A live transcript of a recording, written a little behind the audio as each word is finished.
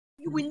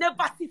You will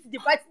never sit in the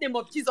mighty name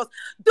of Jesus.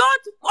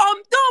 Don't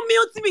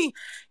mute me.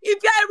 If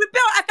you're a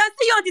rebel, I can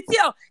see you on the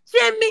tail.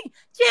 Jamie,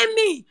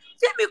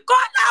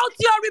 call out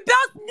your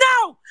rebels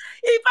now.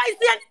 If I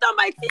see anything on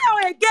my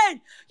tail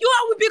again, you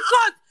all will be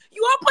caught.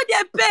 You open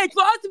their page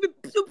for us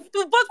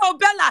to vote for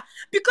Bella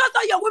because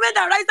all your women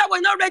that rise up were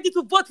not ready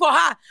to vote for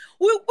her.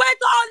 We went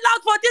all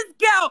out for this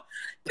girl.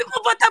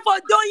 People voted for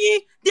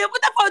Doyi. They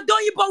voted for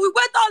Doyi, but we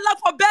went all out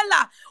for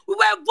Bella. We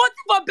were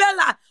voting for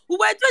Bella. We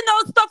were doing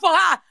all stuff for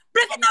her.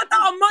 Breaking out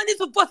our money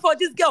to vote for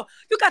this girl.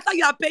 Look at how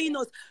you are paying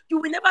us.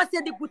 You will never see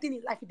any good thing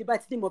in life in the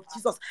mighty name of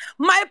Jesus.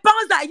 My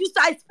pounds that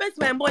I spent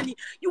my money.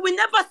 You will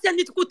never see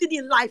any good thing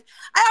in life.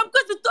 I am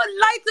going to don't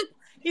lie to.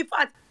 In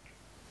fact.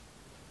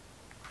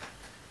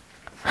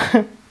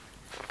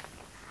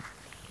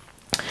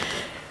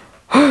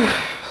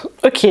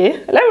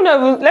 Okay, let me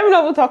not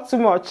even talk too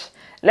much.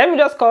 Let me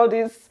just call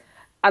this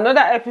another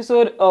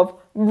episode of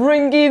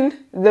bringing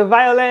the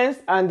violence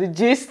and the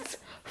gist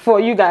for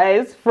you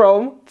guys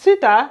from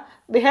Twitter,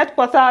 the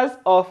headquarters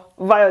of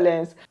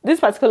violence. This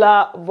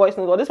particular voice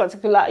note, or this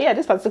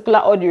particular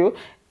audio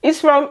is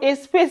from a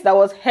space that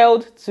was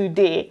held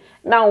today.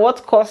 Now,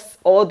 what caused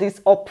all this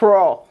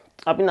uproar?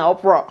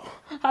 Uproar.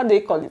 How do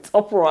they call it?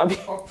 Uproar.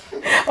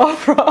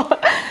 Uproar.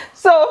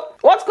 So,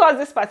 what caused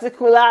this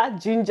particular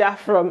ginger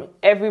from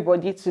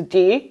everybody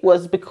today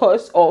was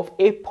because of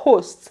a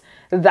post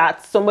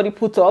that somebody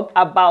put up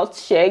about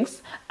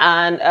Sheggz,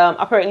 and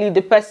apparently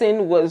the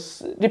person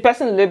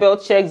labeled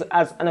Sheggz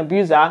as an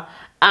abuser,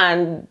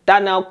 and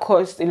that now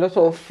caused a lot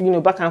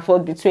of back and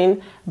forth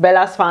between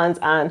Bella's fans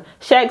and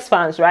Sheggz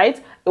fans, right?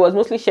 It was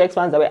mostly Sheggz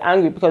fans that were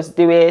angry because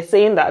they were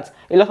saying that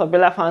a lot of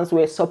Bella fans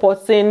were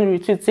supporting,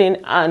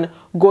 retweeting, and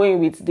going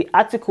with the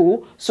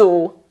article.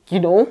 So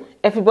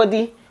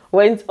everybody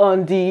went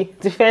on the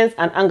defense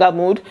and anger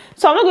mode.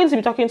 So I'm not going to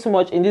be talking too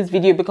much in this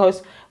video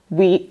because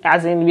we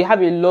have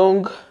a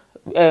long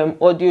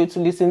audio to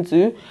listen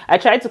to. I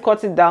tried to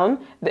cut it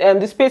down.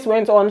 The space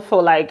went on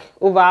for like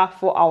over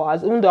 4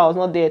 hours, even though I was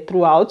not there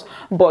throughout,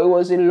 but it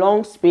was a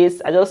long space.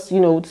 I just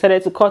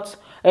decided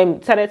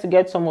to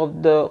get some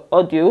of the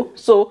audio.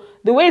 So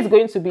the way it's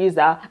going to be is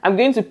that I'm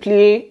going to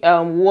play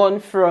one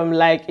from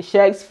like a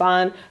Sheggz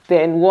fan,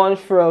 then one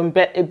from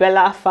a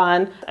Bella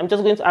fan. I'm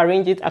just going to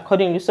arrange it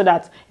accordingly so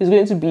that it's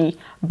going to be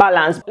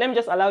balanced. Let me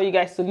just allow you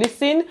guys to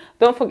listen.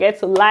 Don't forget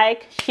to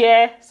like,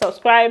 share,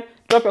 subscribe,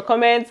 drop your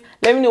comments.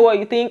 Let me know what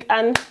you think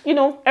and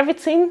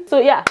everything. So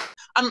yeah.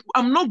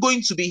 I'm not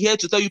going to be here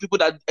to tell you people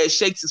that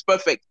Sheggz is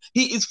perfect.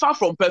 He is far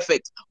from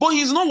perfect, but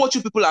he's not what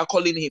you people are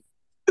calling him.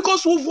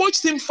 Because we've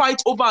watched him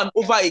fight over and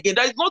over again.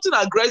 There is nothing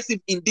aggressive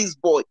in this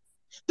boy.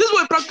 This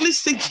boy practically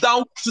sits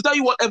down to tell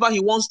you whatever he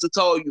wants to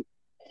tell you.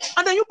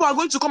 And then you people are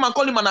going to come and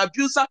call him an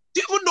abuser.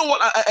 Do you even know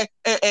what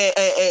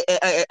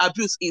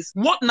abuse is?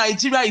 What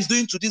Nigeria is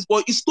doing to this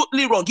boy is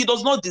totally wrong. He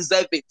does not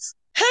deserve it.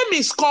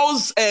 Hermes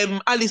calls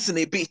Alison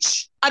a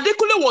bitch.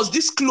 Adekule was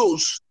this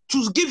close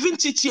to giving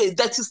Chichi a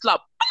dirty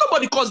slap. And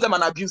nobody calls them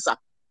an abuser.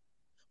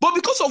 But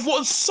because of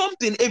a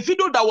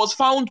video that was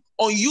found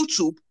on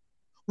YouTube,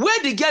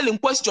 where the girl in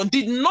question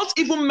did not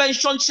even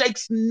mention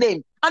Sheggz's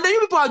name. And then you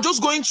people are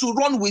just going to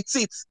run with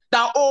it.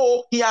 That,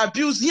 oh, he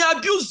abused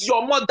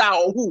your mother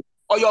or who?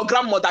 Or your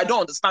grandmother. I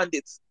don't understand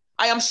it.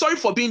 I am sorry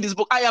for being this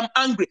book. I am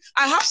angry.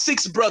 I have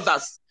 6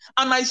 brothers.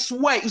 And I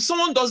swear, if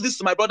someone does this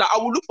to my brother, I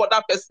will look for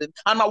that person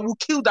and I will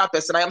kill that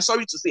person. I am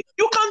sorry to say.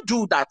 You can't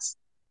do that.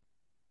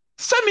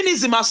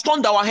 Feminism has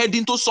turned our head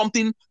into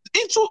something,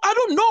 I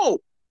don't know.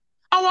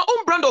 Our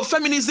own brand of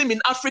feminism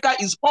in Africa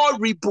is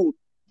horrible.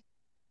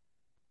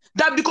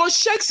 That because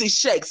Sheggz is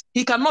Sheggz,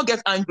 he cannot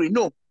get angry.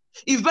 No.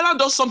 If Bella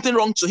does something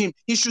wrong to him,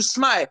 he should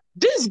smile.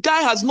 This guy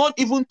has not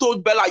even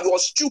told Bella, you're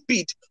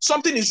stupid.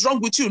 Something is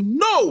wrong with you.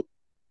 No.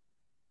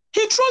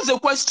 He throws a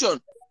question.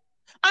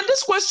 And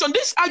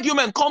this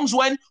argument comes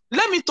when,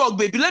 let me talk,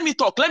 baby, let me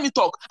talk.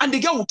 And the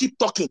girl will keep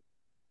talking.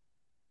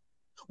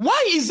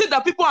 Why is it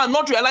that people are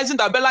not realizing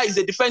that Bella is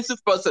a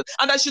defensive person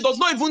and that she does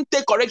not even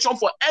take correction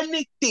for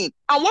anything?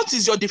 And what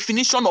is your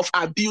definition of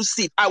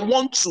abusive? I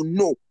want to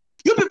know.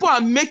 You people are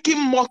making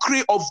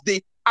mockery of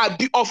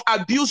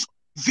abuse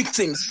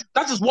victims.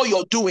 That is what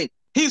you're doing.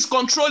 He's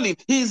controlling.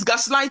 He's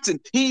gaslighting.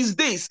 He's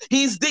this.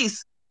 He's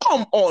this.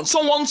 Come on,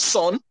 someone's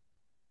son.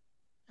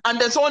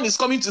 And then someone is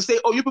coming to say,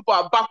 oh, you people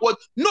are backward.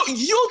 No,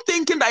 you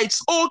thinking that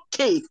it's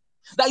okay.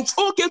 That it's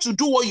okay to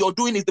do what you're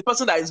doing is the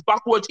person that is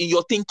backward in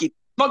your thinking,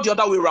 not the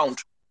other way around.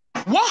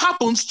 What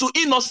happens to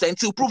innocent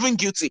till proven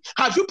guilty?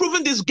 Have you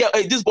proven this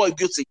boy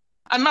guilty?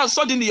 And now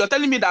suddenly you're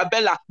telling me that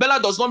Bella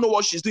does not know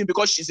what she's doing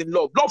because she's in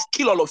love. Love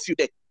kill all of you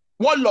then.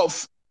 What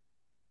love?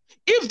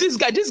 If this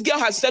girl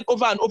has said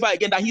over and over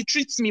again that he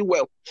treats me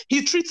well.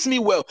 He treats me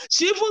well.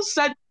 She even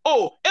said,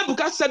 oh,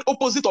 Ebuka said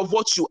opposite of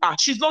what you are.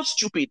 She's not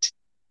stupid.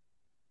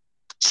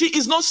 She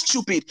is not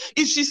stupid.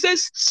 If she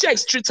says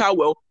Sheggz treats her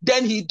well,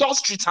 then he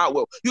does treat her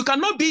well. You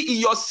cannot be in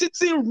your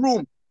sitting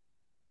room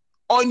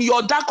on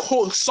your dark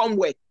hole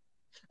somewhere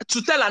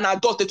to tell an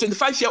adult, a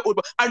 25-year-old.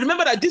 I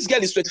remember that this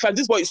girl is 25,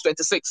 this boy is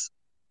 26.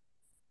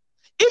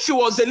 If he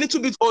was a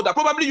little bit older,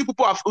 probably you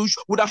people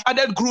would have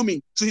added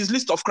grooming to his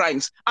list of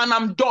crimes. And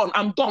I'm done.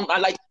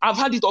 I've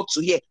had it up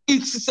to here.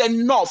 It's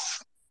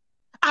enough.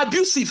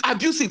 Abusive.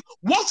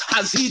 What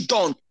has he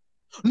done?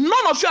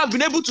 None of you have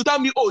been able to tell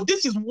me, oh,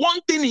 this is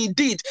one thing he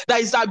did that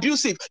is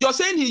abusive. You're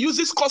saying he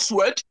uses curse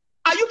word?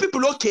 Are you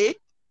people okay?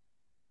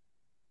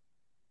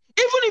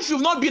 Even if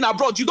you've not been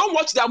abroad, you don't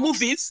watch their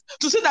movies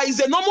to see that it's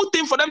a normal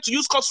thing for them to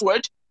use curse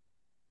word?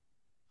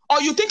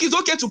 Or you think it's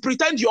okay to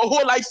pretend your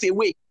whole life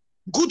away?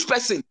 Good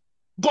person.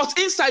 But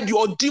inside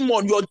you're a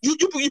demon.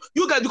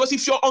 You guys, because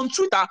if you're on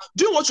Twitter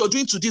doing what you're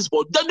doing to this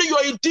boy, then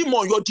you're a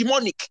demon, you're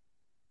demonic.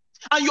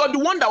 And you're the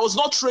one that was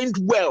not trained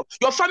well.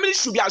 Your family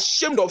should be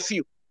ashamed of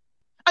you.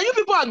 And you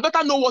people had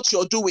better know what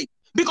you're doing.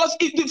 Because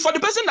for the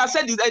person that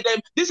said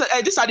these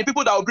are the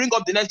people that will bring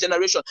up the next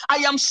generation, I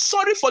am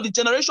sorry for the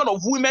generation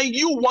of women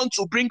you want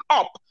to bring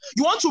up.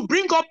 You want to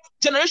bring up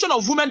generation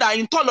of women that are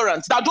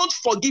intolerant, that don't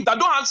forgive, that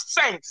don't have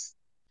sense,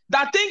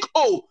 that think,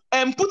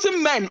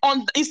 putting men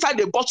inside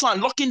a bottle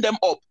and locking them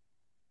up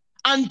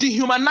and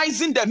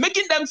dehumanizing them,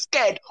 making them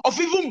scared of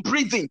even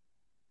breathing.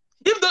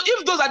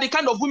 If those are the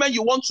kind of women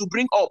you want to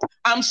bring up,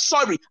 I'm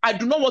sorry, I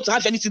do not want to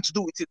have anything to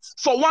do with it.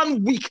 For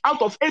 1 week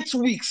out of 8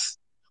 weeks,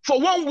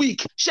 for 1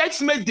 week,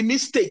 Sheggz made the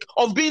mistake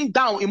of being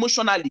down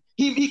emotionally.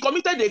 He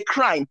committed a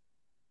crime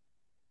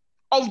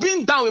of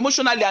being down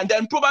emotionally and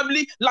then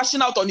probably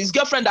lashing out on his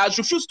girlfriend that has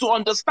refused to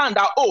understand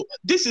that, oh,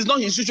 this is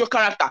not his usual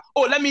character.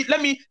 Oh, let me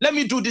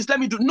do this.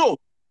 No.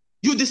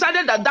 You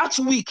decided that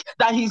week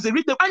that he's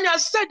irritable, and he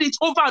has said it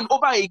over and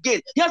over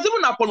again. He has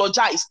even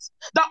apologized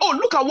that, oh,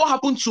 look at what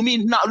happened to me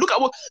now. Look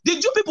at what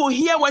did you people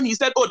hear when he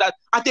said, oh, that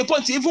at a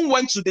point he even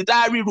went to the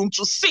diary room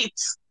to sit.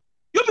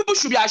 You people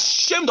should be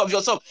ashamed of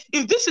yourself.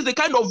 If this is the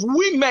kind of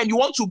women you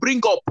want to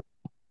bring up,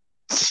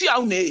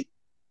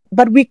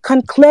 but we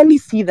can clearly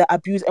see the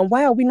abuse, and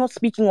why are we not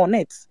speaking on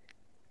it?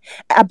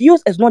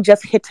 Abuse is not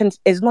just hitting,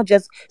 it's not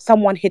just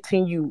someone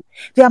hitting you.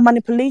 There are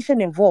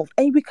manipulation involved,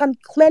 and we can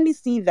clearly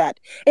see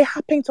that it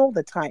happens all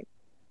the time.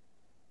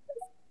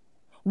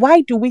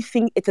 Why do we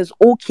think it is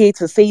okay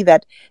to say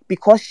that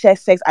because Sheggz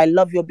says I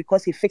love you, or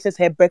because he fixes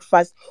her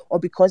breakfast, or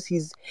because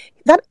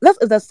that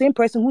is the same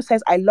person who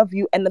says I love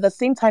you and at the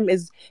same time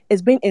is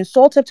being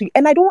insulted to you?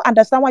 And I don't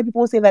understand why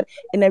people say that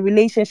in a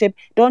relationship,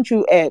 don't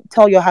you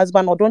tell your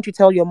husband or don't you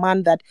tell your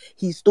man that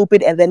he's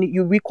stupid and then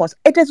you reconcile.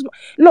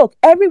 Look,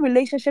 every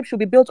relationship should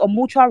be built on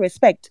mutual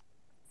respect.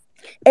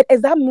 It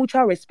is that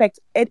mutual respect.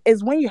 It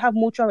is when you have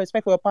mutual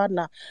respect for your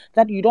partner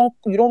that you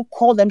don't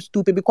call them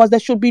stupid, because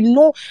there should be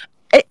no.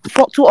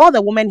 To all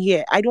the women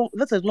here,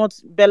 this is not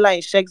Bella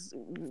and Sheggz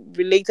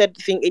related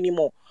thing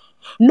anymore.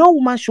 No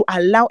woman should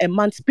allow a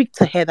man speak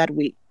to her that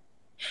way.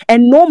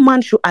 And no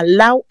man should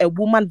allow a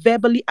woman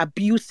verbally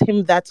abuse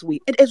him that way.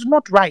 It is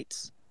not right.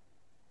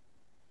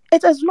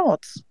 It is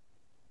not.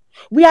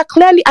 We are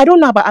clearly, I don't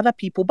know about other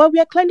people, but we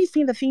are clearly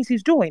seeing the things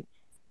he's doing.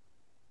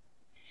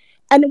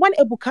 And when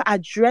Ebuka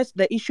addressed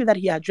the issue that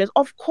he addressed,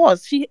 of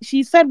course,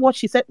 she said what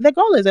she said. The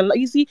girl is,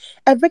 you see,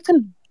 a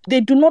victim. They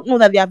do not know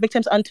that they are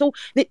victims until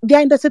they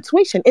are in the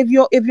situation. If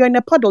you're in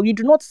a puddle, you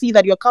do not see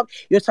that you're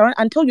surrounded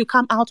until you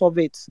come out of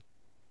it.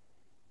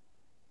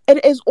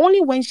 It is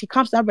only when she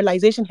comes to that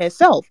realization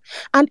herself.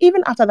 And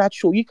even after that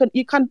show, you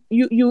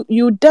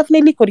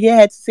definitely could hear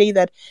her say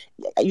that,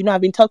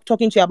 I've been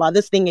talking to you about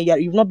this thing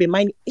and you've not been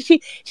minding.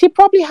 She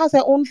probably has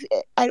her own.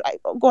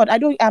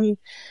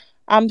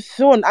 I'm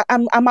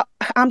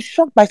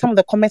shocked by some of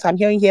the comments I'm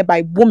hearing here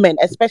by women,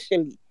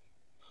 especially,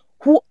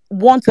 who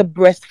want to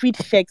breastfeed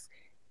Sheggz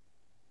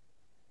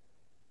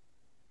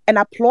and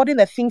applauding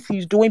the things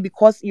he's doing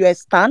because you're a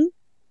stan.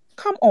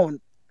 Come on.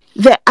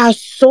 There are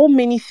so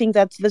many things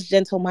that this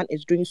gentleman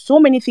is doing. So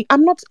many things.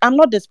 I'm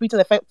not disputing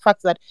the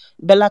fact that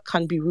Bella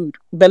can be rude.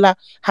 Bella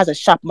has a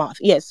sharp mouth.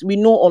 Yes, we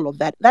know all of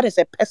that. That is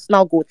a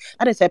personal growth.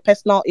 That is a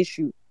personal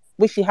issue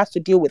which she has to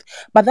deal with.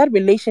 But that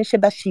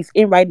relationship that she's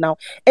in right now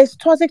is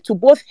toxic to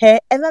both her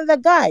and then the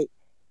guy.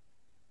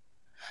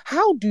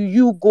 How do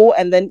you go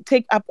and then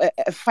take up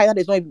a fight that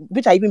is not,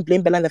 which I even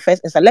blame Bella in the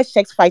first instance? Let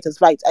Sheggz fight his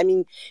fight. I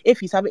mean, if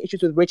he's having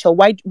issues with Rachel,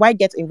 why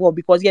get involved?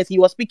 Because yes, he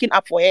was speaking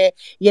up for her,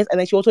 yes, and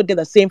then she also did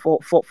the same for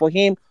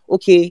him.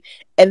 Okay.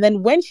 And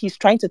then when she's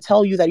trying to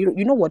tell you that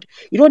you know what,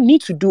 you don't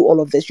need to do all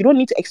of this, you don't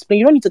need to explain,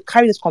 you don't need to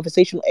carry this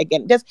conversation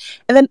again.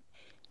 And then,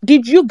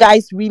 did you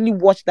guys really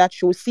watch that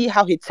show? See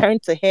how he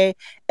turned to her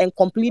and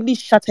completely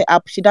shut her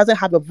up? She doesn't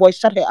have a voice.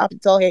 Shut her up and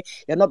tell her,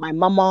 you're not my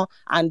mama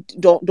and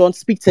don't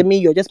speak to me.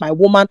 You're just my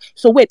woman.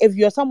 So wait, if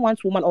you're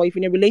someone's woman or if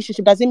you're in a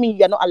relationship, does it mean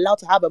you're not allowed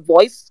to have a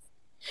voice?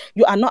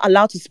 You are not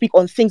allowed to speak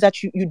on things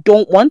that you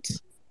don't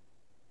want?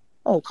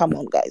 Oh, come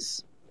on,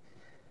 guys.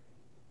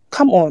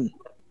 Come on.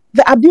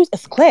 The abuse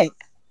is clear.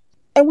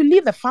 And we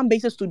leave the fan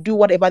bases to do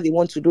whatever they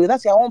want to do.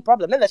 That's their own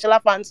problem. Let the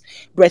Shella fans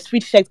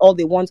breastfeed Sheggz all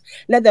they want.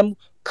 Let them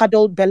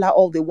cuddle Bella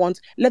all they want.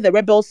 Let the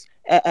rebels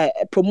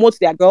promote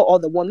their girl all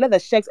they want. Let the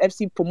Sheggz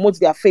FC promote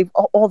their fave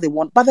all they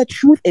want. But the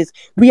truth is,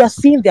 we are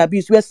seeing the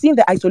abuse. We are seeing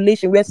the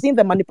isolation. We are seeing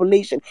the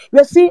manipulation. We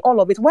are seeing all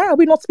of it. Why are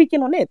we not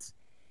speaking on it?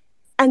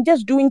 And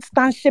just doing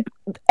stanship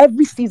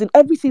every season,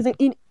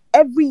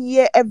 every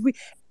year,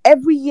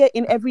 every year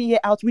in, every year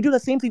out. We do the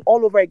same thing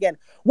all over again.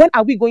 When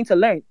are we going to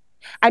learn?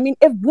 I mean,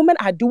 if women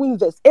are doing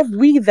this, if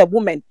we, the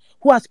women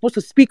who are supposed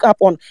to speak up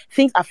on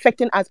things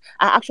affecting us,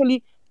 are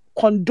actually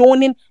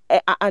condoning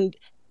and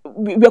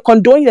we're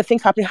condoning the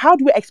things happening, how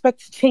do we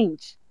expect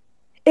change?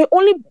 It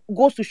only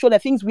goes to show the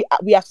things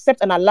we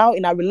accept and allow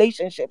in our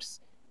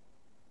relationships.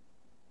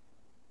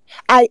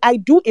 I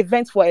do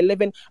events for a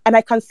living, and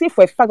I can say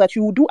for a fact that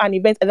you will do an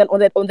event, and then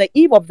on the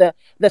eve of the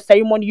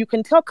ceremony, you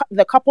can tell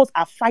the couples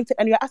are fighting,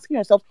 and you're asking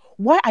yourself,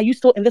 why are you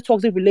still in this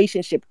toxic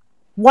relationship?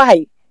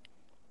 Why?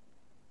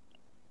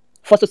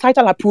 For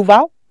societal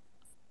approval?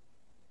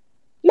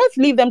 Let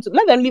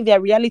them live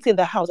their reality in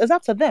the house. It's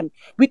up to them.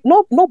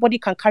 Nobody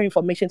can carry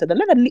information to them.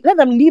 Let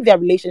them leave their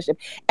relationship,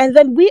 and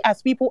then we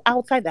as people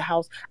outside the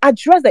house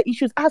address the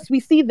issues as we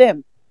see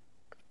them.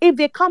 If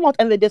they come out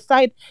and they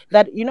decide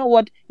that, you know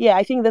what, yeah,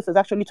 I think this is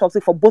actually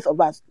toxic for both of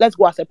us, let's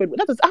go our separate ways.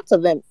 That is up to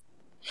them.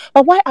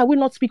 But why are we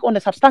not speaking on the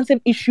substantive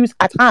issues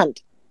at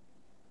hand?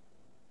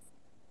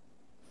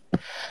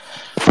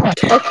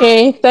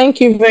 Okay, thank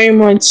you very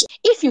much.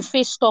 If you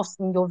face stuff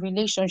in your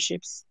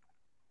relationships,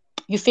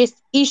 you face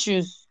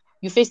issues,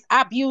 you face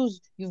abuse,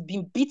 you've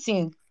been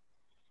beaten,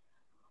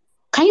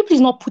 can you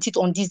please not put it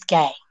on this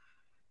guy?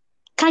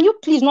 Can you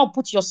please not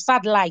put your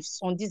sad lives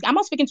on this? I'm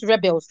not speaking to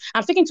rebels.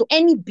 I'm speaking to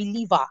any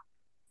believer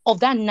of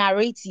that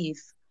narrative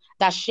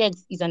that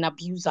Sheggz is an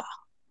abuser.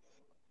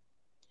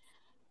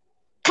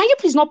 Can you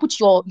please not put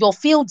your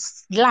failed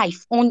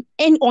life on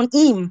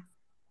him?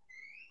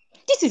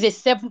 This is a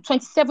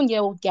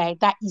 27-year-old guy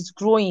that is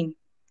growing.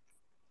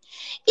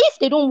 If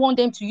they don't want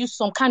them to use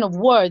some kind of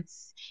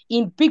words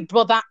in Big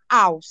Brother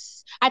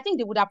house, I think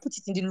they would have put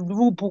it in the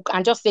rule book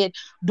and just said,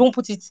 don't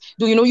put it,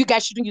 you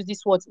guys shouldn't use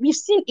these words. We've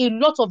seen a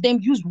lot of them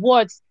use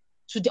words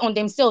on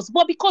themselves.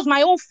 But because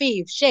my own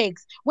fave,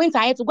 Sheggz, went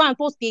ahead to go and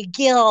toast a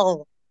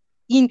girl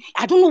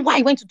I don't know why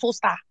he went to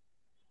toast her.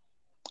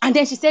 And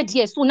then she said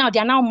yes. So now they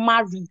are now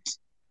married.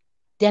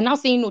 They're now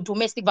saying no,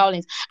 domestic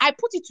violence. I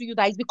put it to you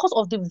that it's because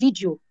of the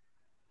video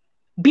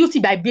Beauty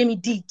by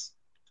Bbnaija did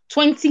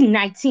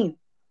 2019.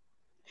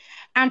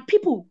 And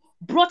people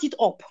brought it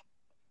up.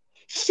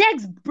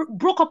 Sheggz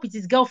broke up with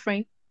his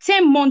girlfriend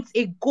 10 months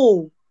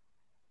ago.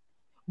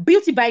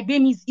 Beauty by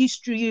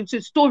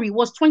Bbnaija's story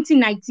was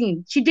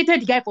 2019. She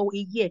dated the guy for a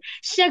year.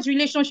 Sheggz'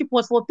 relationship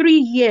was for 3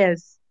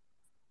 years.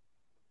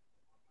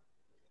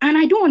 And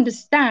I don't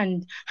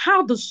understand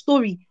how the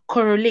story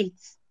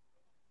correlates.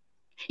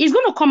 He's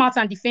going to come out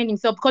and defend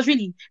himself because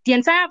really, the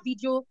entire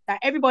video that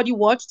everybody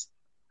watched,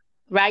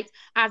 right,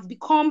 has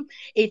become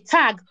a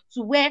tag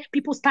to where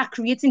people start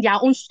creating their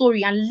own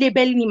story and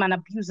labeling him an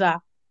abuser.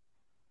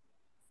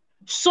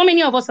 So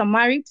many of us are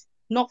married,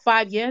 not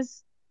 5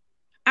 years,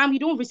 and we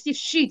don't receive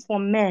shit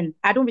from men.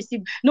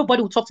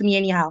 Nobody will talk to me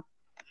anyhow.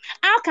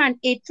 How can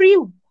a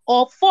 3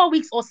 or 4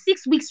 weeks or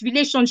 6 weeks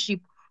relationship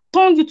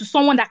turn you to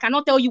someone that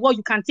cannot tell you what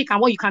you can take and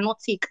what you cannot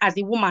take as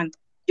a woman?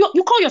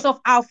 You call yourself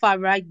alpha,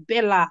 right,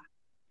 Bella?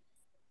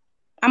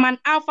 I'm an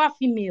alpha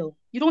female.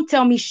 You don't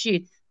tell me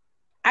shit.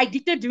 I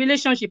dictate the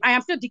relationship. I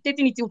am still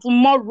dictating it till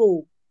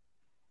tomorrow.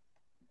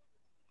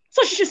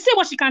 So she should say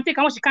what she can take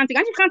and what she can't take.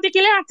 And if you can't take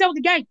it, let her tell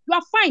the guy, you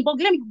are fine, but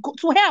let me go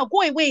to hell,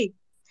 go away.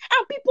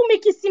 And people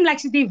make it seem like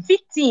she's a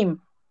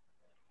victim.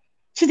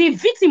 She's a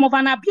victim of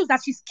an abuse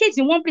that she's caged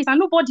in one place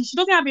and she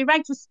doesn't have a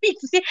right to speak,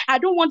 to say, I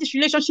don't want this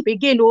relationship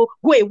again, or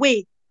go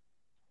away.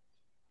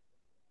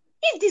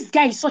 If this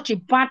guy is such a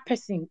bad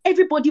person,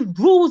 everybody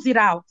rules it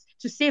out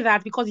to say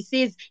that because he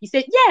said,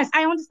 yes,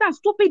 I understand,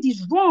 stupid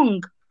is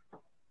wrong.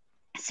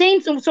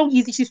 Saying so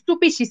easy, she's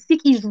stupid, she's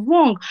sick is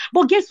wrong.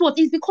 But guess what?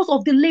 It's because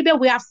of the label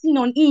we have seen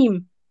on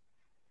him.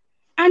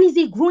 And he's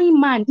a growing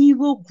man. He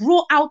will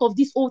grow out of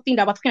this whole thing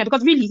that we're talking about,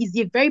 because really, it's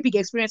a very big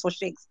experience for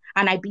Sheggz,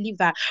 and I believe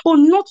that. But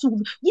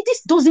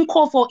this doesn't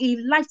call for a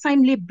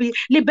lifetime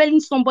labeling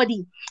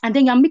somebody, and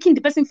then you're making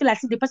the person feel like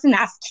the person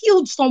has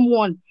killed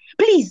someone.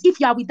 Please, if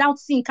you are without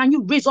sin, can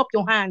you raise up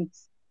your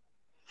hands?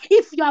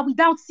 If you are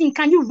without sin,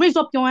 can you raise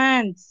up your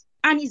hands?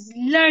 And he's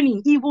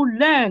learning. He will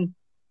learn.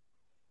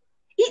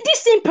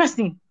 This same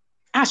person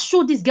has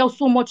showed this girl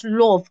so much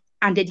love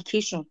and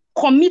dedication,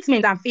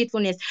 commitment and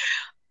faithfulness.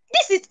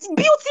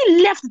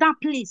 Beauty left that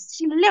place.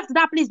 She left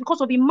that place because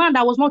of a man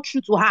that was not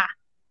true to her.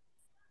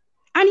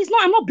 And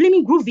I'm not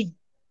blaming Groovy.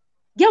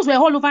 Girls were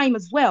all over him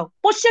as well.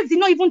 But Sheggz did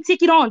not even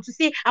take it on to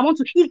say,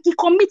 he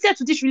committed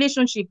to this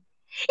relationship.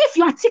 If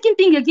you are taking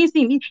things against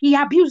him, he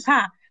abused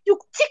her. You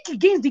take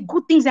against the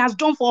good things he has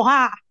done for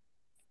her.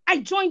 I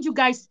joined you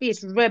guys'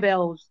 space,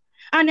 rebels.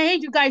 And I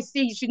heard you guys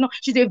say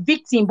she's a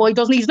victim, but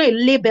it's not a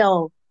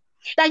label.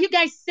 That you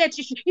guys said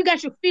you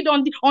guys should feed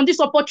on this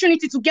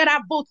opportunity to get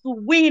our vote to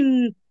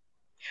win.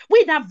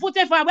 We that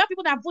voted for her, we have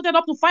people that voted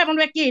up to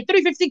 500K,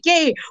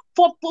 350K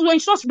for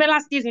ensure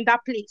Bella stays in that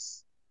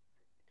place.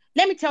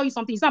 Let me tell you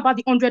something. It's not about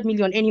the 100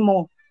 million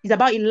anymore. It's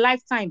about a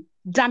lifetime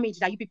damage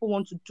that you people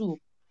want to do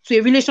to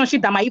a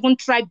relationship that might even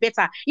try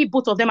better if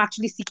both of them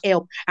actually seek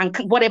help and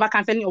whatever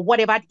counseling or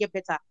whatever to get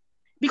better.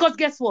 Because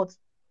guess what?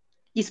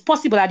 It's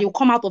possible that they'll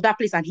come out of that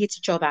place and hate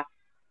each other.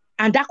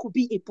 And that could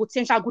be a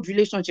potential good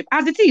relationship.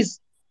 As it is,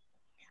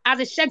 as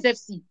a Sheggz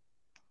FC,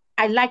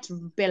 I liked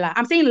Bella.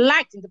 I'm saying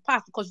liked in the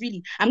past because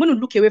really, I'm going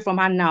to look away from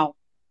her now.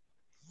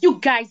 You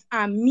guys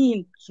are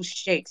mean to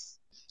Sheggz.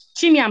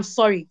 Chimi, I'm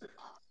sorry.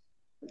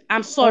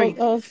 I'm sorry.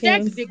 Oh, okay.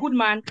 Sheggz is a good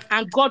man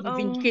and God will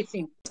vindicate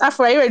him.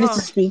 Afra, are you ready Oh.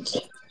 to speak?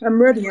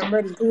 I'm ready.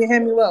 Can you hear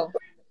me well?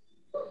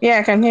 Yeah,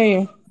 I can hear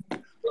you.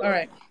 All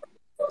right.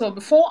 So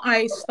before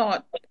I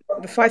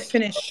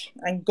finish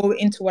and go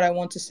into what I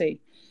want to say,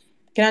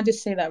 can I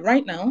just say that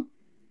right now,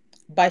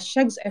 by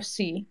Sheggz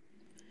FC,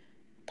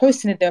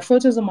 posting it, there are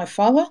photos of my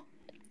father,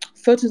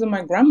 photos of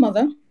my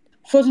grandmother,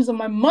 photos of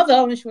my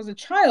mother when she was a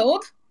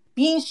child,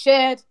 being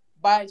shared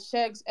by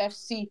Sheggz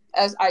FC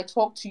as I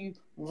talk to you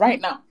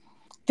right now.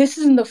 This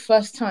isn't the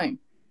first time.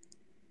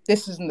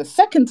 This isn't the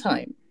second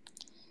time.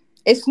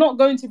 It's not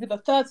going to be the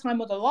third time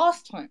or the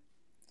last time.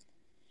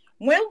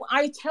 When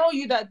I tell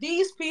you that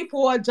these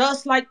people are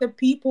just like the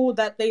people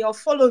that they are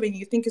following,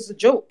 you think it's a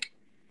joke.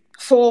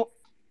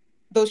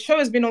 The show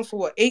has been on for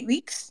what, 8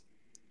 weeks?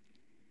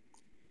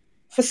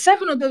 For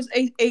 7 of those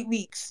eight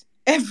weeks,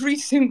 every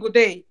single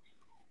day,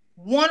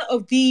 one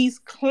of these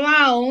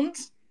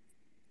clowns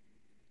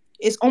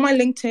is on my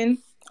LinkedIn,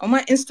 on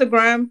my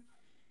Instagram,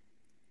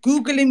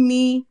 Googling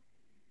me,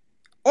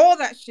 all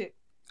that shit.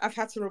 I've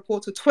had to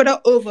report to Twitter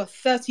over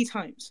 30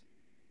 times.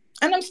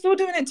 And I'm still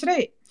doing it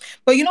today.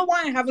 But you know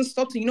why I haven't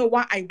stopped, and you know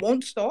why I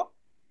won't stop?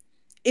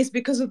 It's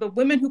because of the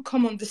women who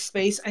come on this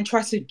space and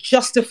try to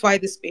justify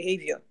this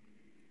behavior.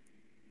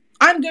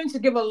 I'm going to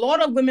give a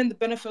lot of women the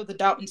benefit of the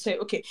doubt and say,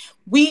 okay,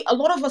 a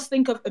lot of us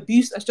think of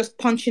abuse as just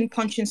punching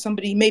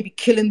somebody, maybe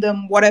killing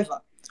them,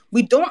 whatever.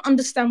 We don't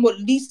understand what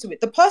leads to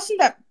it. The person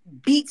that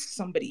beats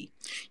somebody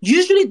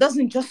usually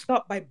doesn't just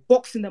start by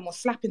boxing them or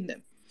slapping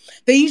them.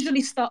 They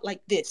usually start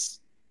like this,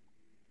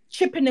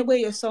 chipping away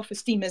your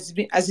self-esteem as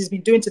he's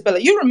been doing to Bella.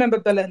 You remember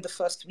Bella in the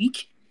first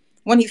week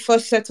when he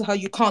first said to her,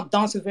 you can't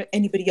dance with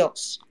anybody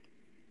else.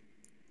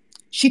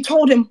 She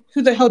told him,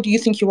 who the hell do you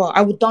think you are?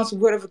 I will dance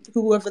with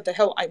whoever the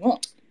hell I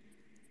want.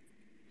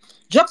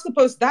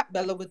 Juxtapose that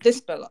Bella with this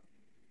Bella.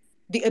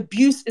 The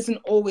abuse isn't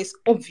always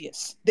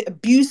obvious. The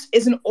abuse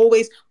isn't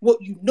always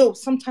what you know.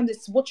 Sometimes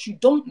it's what you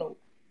don't know.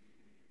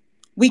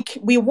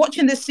 We're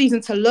watching this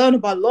season to learn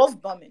about love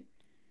bombing.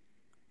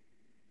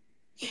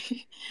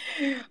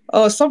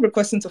 Oh, stop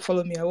requesting to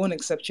follow me. I won't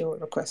accept your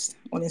request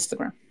on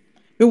Instagram.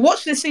 We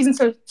watched this season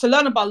to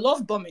learn about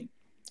love bombing.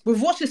 We've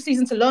watched this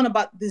season to learn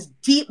about this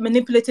deep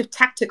manipulative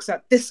tactics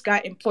that this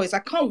guy employs. I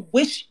can't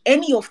wish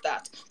any of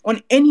that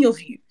on any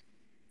of you.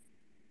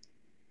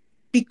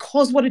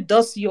 Because what it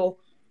does to your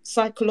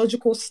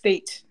psychological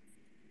state,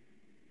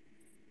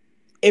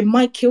 it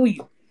might kill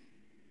you.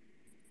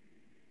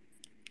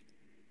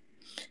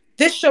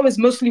 This show is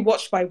mostly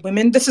watched by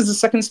women. This is the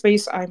second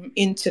space I'm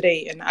in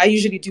today, and I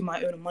usually do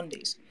my own on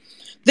Mondays.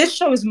 This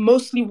show is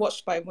mostly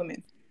watched by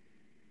women.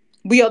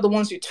 We are the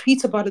ones who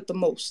tweet about it the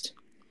most.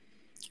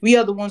 We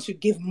are the ones who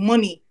give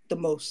money the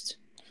most.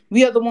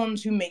 We are the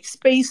ones who make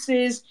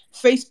spaces,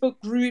 Facebook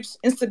groups,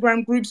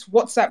 Instagram groups,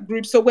 WhatsApp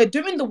groups. So we're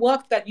doing the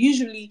work that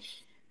usually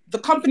the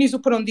companies who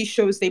put on these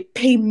shows, they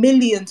pay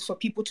millions for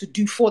people to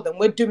do for them.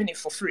 We're doing it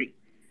for free.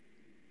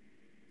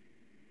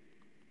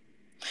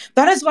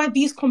 That is why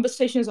these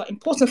conversations are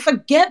important.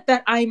 Forget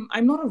that I'm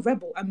not a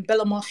rebel. I'm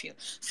Bella Mafia.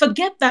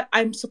 Forget that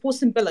I'm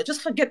supporting Bella.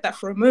 Just forget that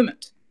for a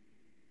moment.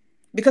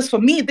 Because for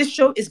me, this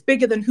show is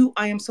bigger than who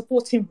I am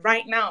supporting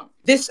right now.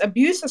 This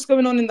abuse that's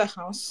going on in the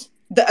house,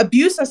 the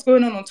abuse that's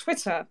going on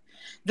Twitter,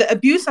 the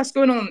abuse that's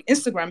going on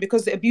Instagram,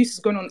 because the abuse is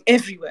going on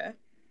everywhere,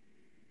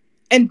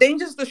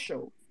 endangers the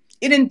show.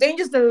 It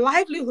endangers the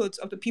livelihoods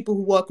of the people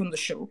who work on the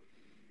show.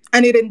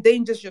 And it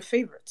endangers your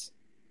favorites.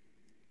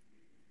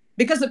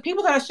 Because the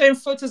people that are sharing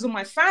photos of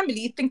my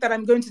family think that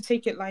I'm going to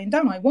take it lying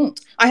down. I won't.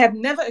 I have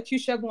never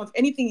accused Sheggz of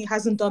anything he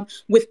hasn't done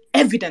with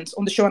evidence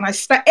on the show. And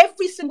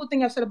every single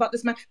thing I've said about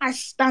this man, I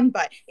stand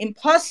by. In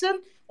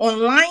person,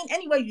 online,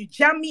 anywhere you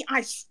jam me,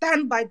 I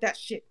stand by that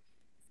shit.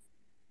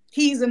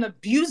 He's an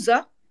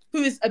abuser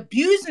who is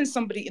abusing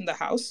somebody in the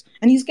house,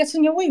 and he's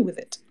getting away with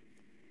it.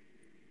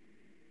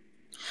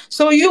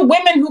 So you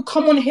women who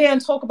come on here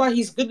and talk about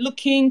he's good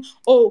looking,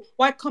 oh,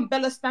 why can't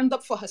Bella stand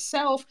up for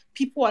herself?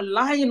 People are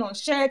lying on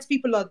Sheggz,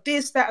 people are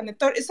this, that, and the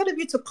third. Instead of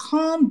you to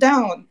calm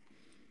down,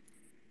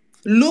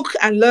 look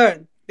and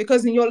learn.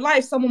 Because in your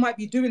life, someone might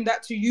be doing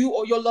that to you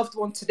or your loved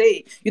one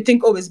today. You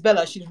think, oh, it's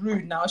Bella, she's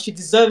rude now, she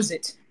deserves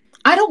it.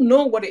 I don't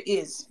know what it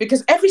is,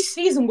 because every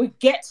season we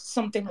get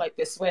something like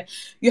this where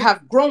you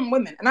have grown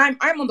women, and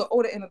I'm on the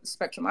older end of the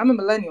spectrum. I'm a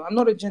millennial. I'm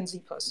not a Gen Z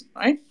person,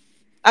 right?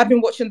 I've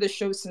been watching this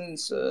show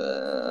since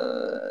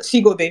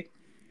Shiii.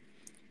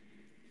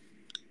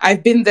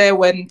 I've been there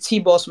when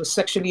T-Boss was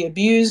sexually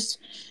abused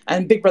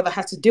and Big Brother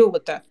had to deal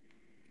with that.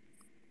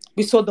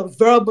 We saw the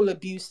verbal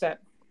abuse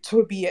that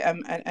Toby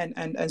and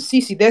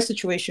Cece, their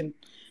situation,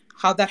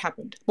 how that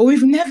happened. But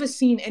we've never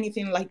seen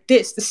anything like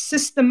this, the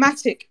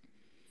systematic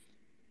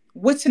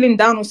whittling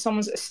down on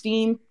someone's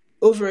esteem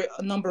over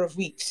a number of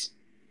weeks.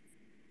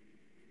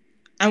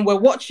 And we're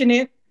watching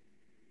it,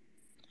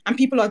 And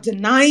people are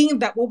denying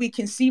that what we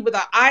can see with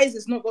our eyes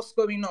is not what's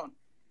going on.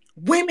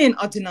 Women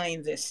are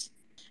denying this.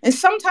 And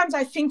sometimes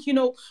I think,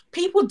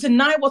 people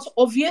deny what's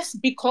obvious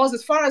because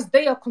as far as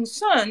they are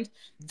concerned,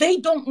 they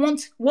don't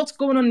want what's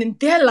going on in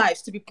their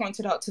lives to be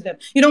pointed out to them.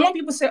 When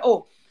people say,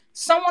 oh,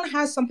 someone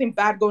has something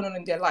bad going on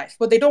in their life,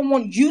 but they don't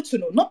want you to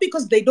know, not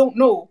because they don't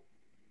know,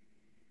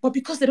 but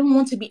because they don't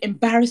want to be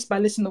embarrassed by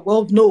letting the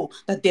world know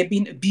that they're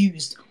being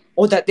abused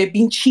or that they're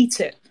being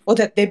cheated or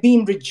that they're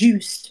being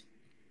reduced.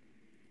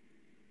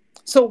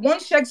 So one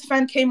Sheggz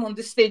fan came on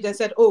this stage and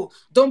said, oh,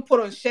 don't put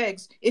on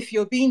Sheggz if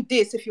you're being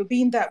this, if you're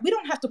being that. We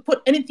don't have to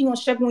put anything on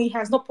Sheggz when he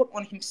has not put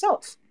on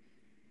himself.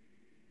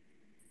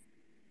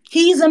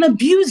 He's an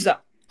abuser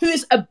who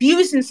is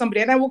abusing somebody.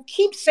 And I will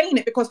keep saying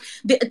it because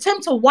the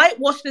attempt to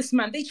whitewash this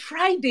man, they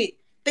tried it.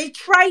 They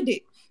tried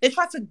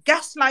to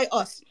gaslight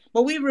us.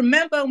 But we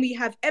remember and we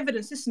have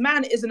evidence. This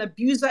man is an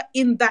abuser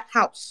in that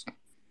house.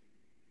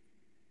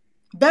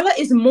 Bella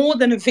is more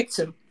than a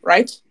victim,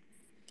 right?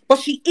 But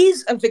she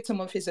is a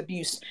victim of his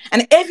abuse.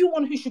 And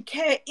everyone who should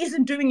care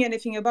isn't doing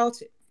anything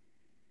about it.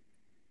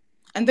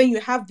 And then you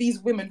have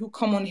these women who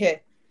come on here.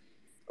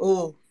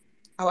 Oh,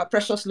 our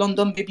precious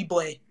London baby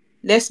boy.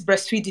 Let's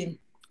breastfeed him.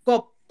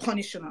 God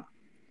punish her.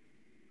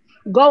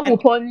 God will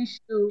punish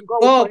you.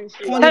 God will punish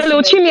you.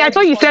 Hello, Chimi. I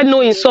thought you said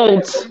no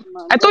insults.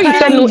 I thought you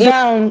said no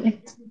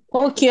insults.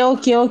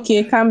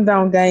 Okay. Calm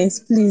down, guys,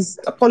 please.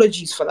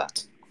 Apologies for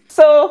that.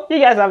 So you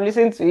guys have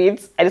listened to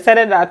it. I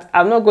decided that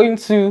I'm not going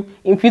to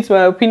impute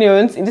my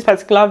opinions in this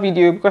particular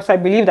video because I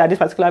believe that this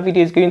particular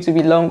video is going to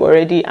be long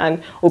already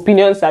and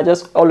opinions are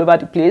just all over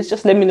the place.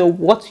 Just let me know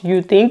what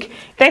you think.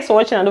 Thanks for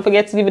watching and don't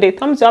forget to give it a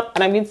thumbs up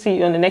and I'm going to see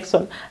you on the next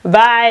one.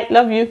 Bye.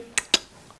 Love you.